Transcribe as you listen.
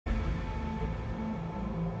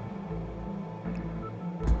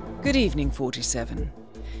Good evening, 47.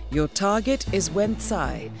 Your target is Wen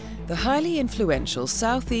Tsai, the highly influential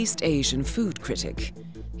Southeast Asian food critic.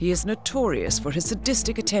 He is notorious for his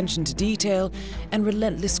sadistic attention to detail and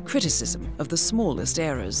relentless criticism of the smallest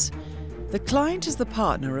errors. The client is the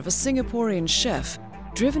partner of a Singaporean chef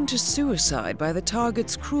driven to suicide by the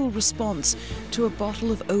target's cruel response to a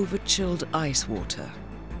bottle of over-chilled ice water.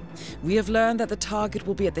 We have learned that the target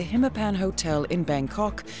will be at the HITMAN Hotel in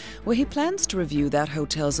Bangkok, where he plans to review that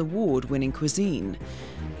hotel's award-winning cuisine.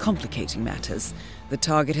 Complicating matters, the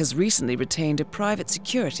target has recently retained a private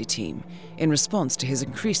security team in response to his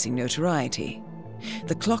increasing notoriety.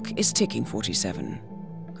 The clock is ticking, 47.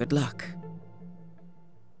 Good luck.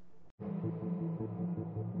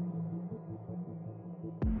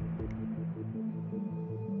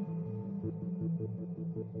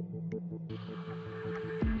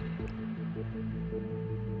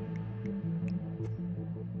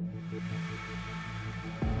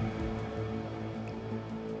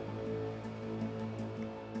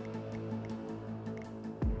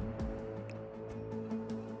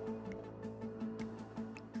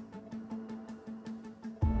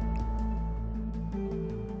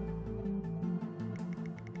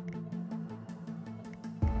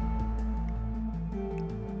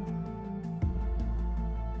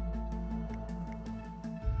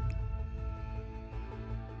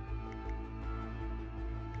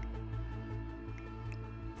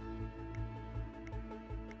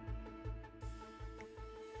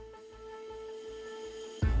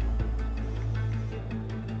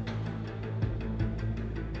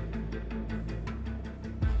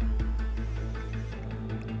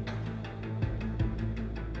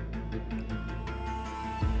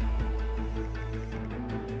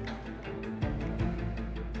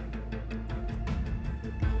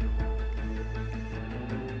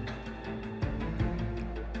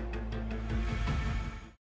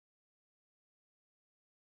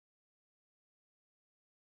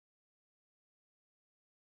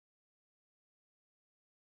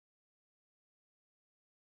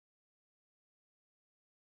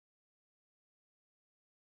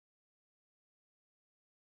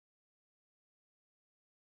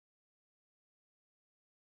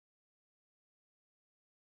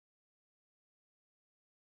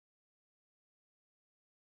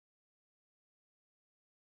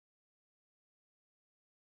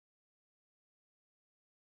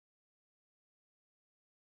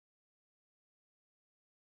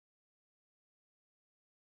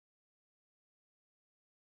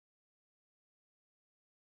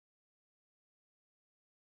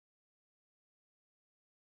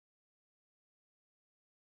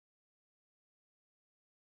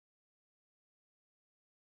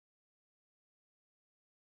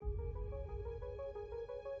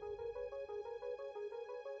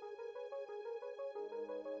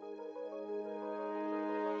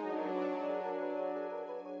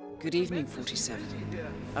 Good evening, 47.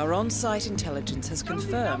 Our on-site intelligence has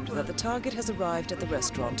confirmed that the target has arrived at the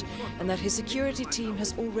restaurant and that his security team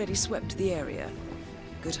has already swept the area.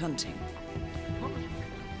 Good hunting.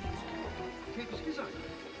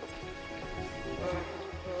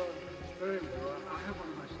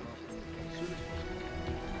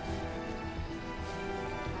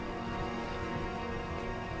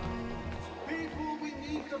 People, we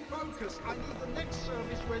need to focus. I need the next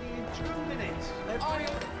service ready in 2 minutes.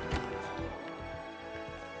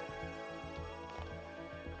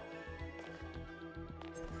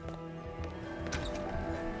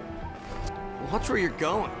 Watch where you're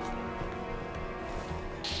going.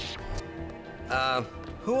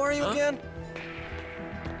 Who are you again?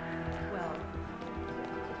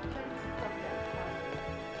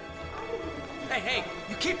 Hey,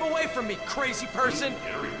 you keep away from me, crazy person!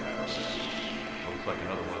 There we go. Looks like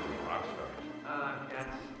another one of the rock stars.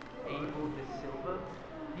 That's Abel De Silva.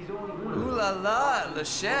 He's only one Ooh la la, le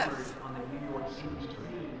chef. on the New York City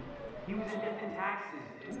scene. He was in Death and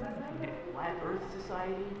Taxes, Flat Earth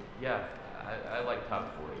Society. Yeah, I like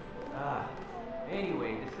top 40.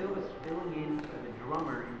 Anyway, De Silva's filling in for the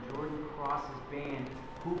drummer in Jordan Cross's band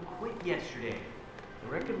who quit yesterday.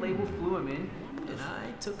 The record label flew him in, and I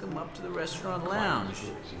took him up to the restaurant lounge.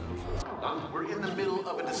 We're in the middle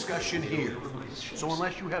of a discussion here. So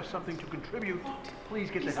unless you have something to contribute, please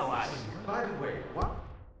get the hell out of here. By the way, what?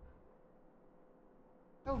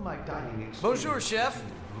 Hell, my dining experience. Bonjour, chef.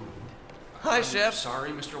 Hi, chef. Sorry,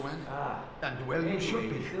 Mr. Wen. And well, you should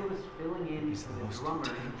be. De Silva's filling in He's for the the most drummer in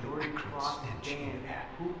terribly Jordan acrid Cross's stench in band the air.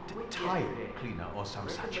 who quit Tire yesterday. cleaner or some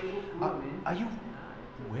The such. record label flew him in. Are you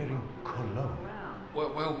wearing cologne?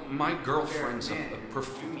 Well, my girlfriend's a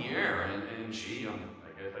perfumier, and she, I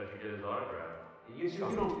guess I should get his autograph. You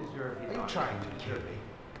don't deserve his Are you trying to kill me?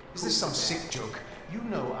 Is this some sick joke? You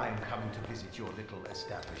know I am coming to visit your little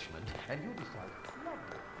establishment, and you decide...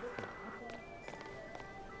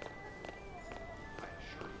 I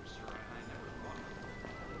assure you, sir, I never thought.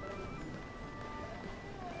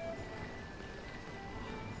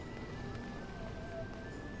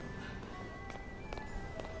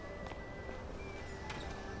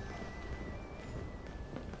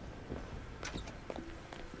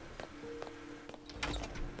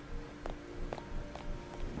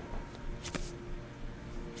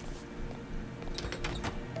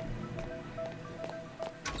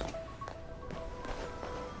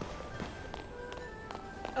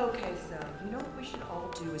 Okay, so you know what we should all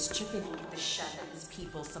do is chip in and give the chef and his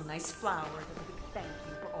people some nice flour as a big thank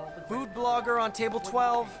you for all the Food blogger on table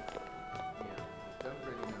 12.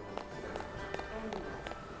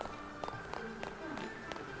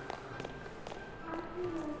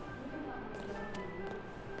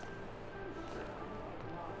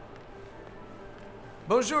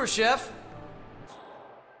 Bonjour, chef.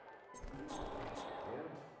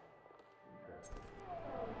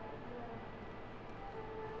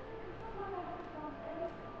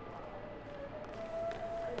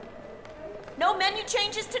 No menu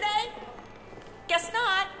changes today? Guess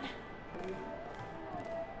not.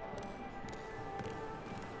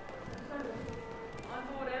 I'm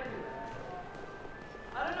bored everywhere.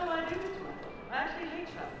 I don't know what I do with myself. I actually hate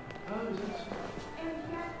traveling. And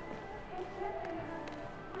yet,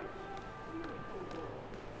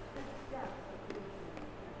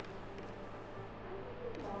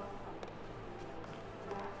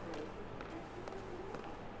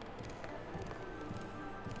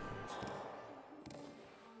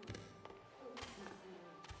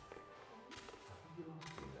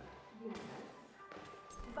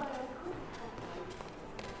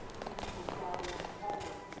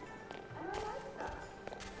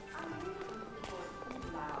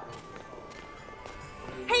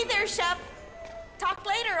 Hey there, chef. Talk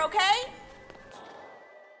later, okay?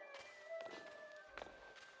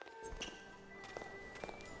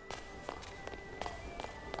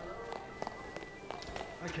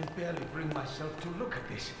 I can barely bring myself to look at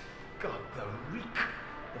this. God, the reek,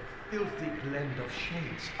 the filthy blend of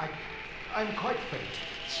shades. I'm quite faint.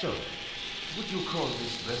 So, would you call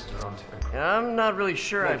this restaurant a... I'm not really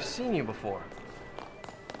sure I've seen you before.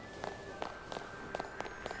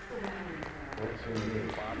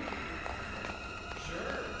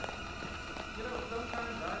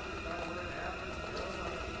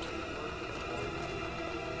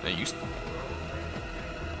 Hey, you...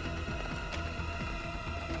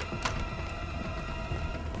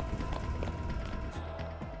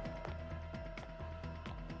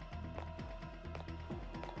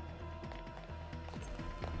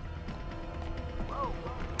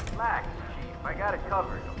 Relax, Chief. I got it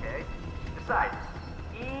covered, okay? Besides,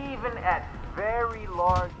 even at very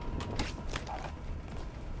large...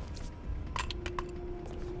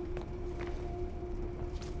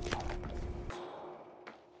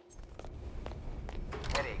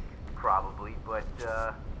 Headache, probably, but,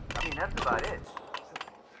 I mean, that's about it.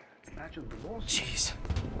 Imagine the loss. Jeez.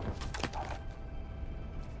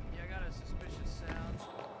 Yeah, I got a suspicious sound.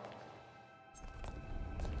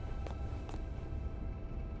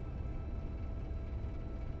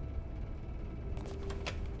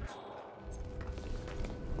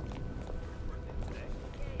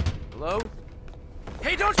 Hello?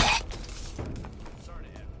 Hey, don't... Sorry to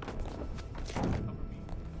have. Cover me.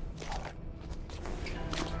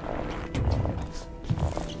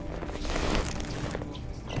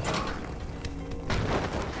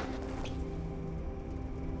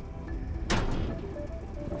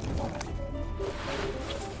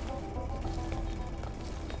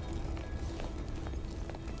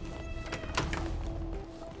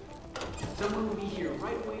 Someone will be here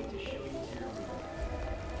right away to show you to your room.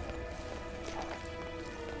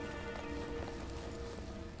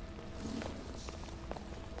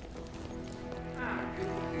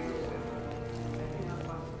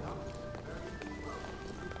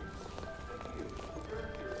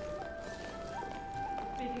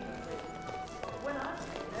 Speaking of which, when I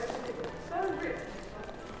say they're so rich.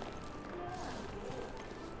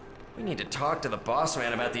 We need to talk to the boss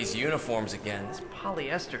man about these uniforms again. This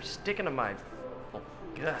polyester's sticking to my... Oh,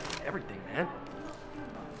 God, everything, man.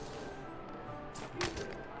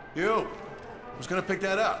 You! Who's gonna pick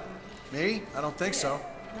that up? Me? I don't think so.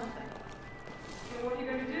 Nothing. So what are you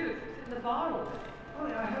going to do? Sit in the bottle? Oh,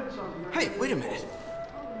 yeah, I heard something. Hey, wait a minute.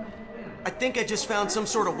 I think I just found some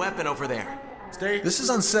sort of weapon over there. Stay. This is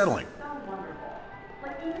unsettling. So wonderful.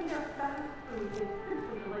 Like even their fast food is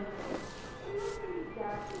simply delicious. You know these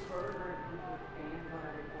gassy burger and pizza stands on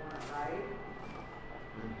every corner, right?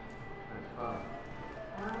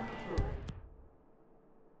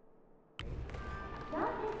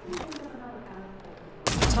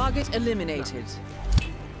 Target eliminated.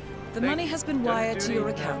 The money has been wired to your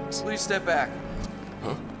account. Please step back.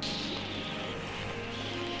 Huh?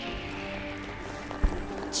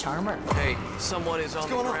 Charmer. Hey, someone is on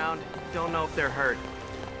the ground. Don't know if they're hurt.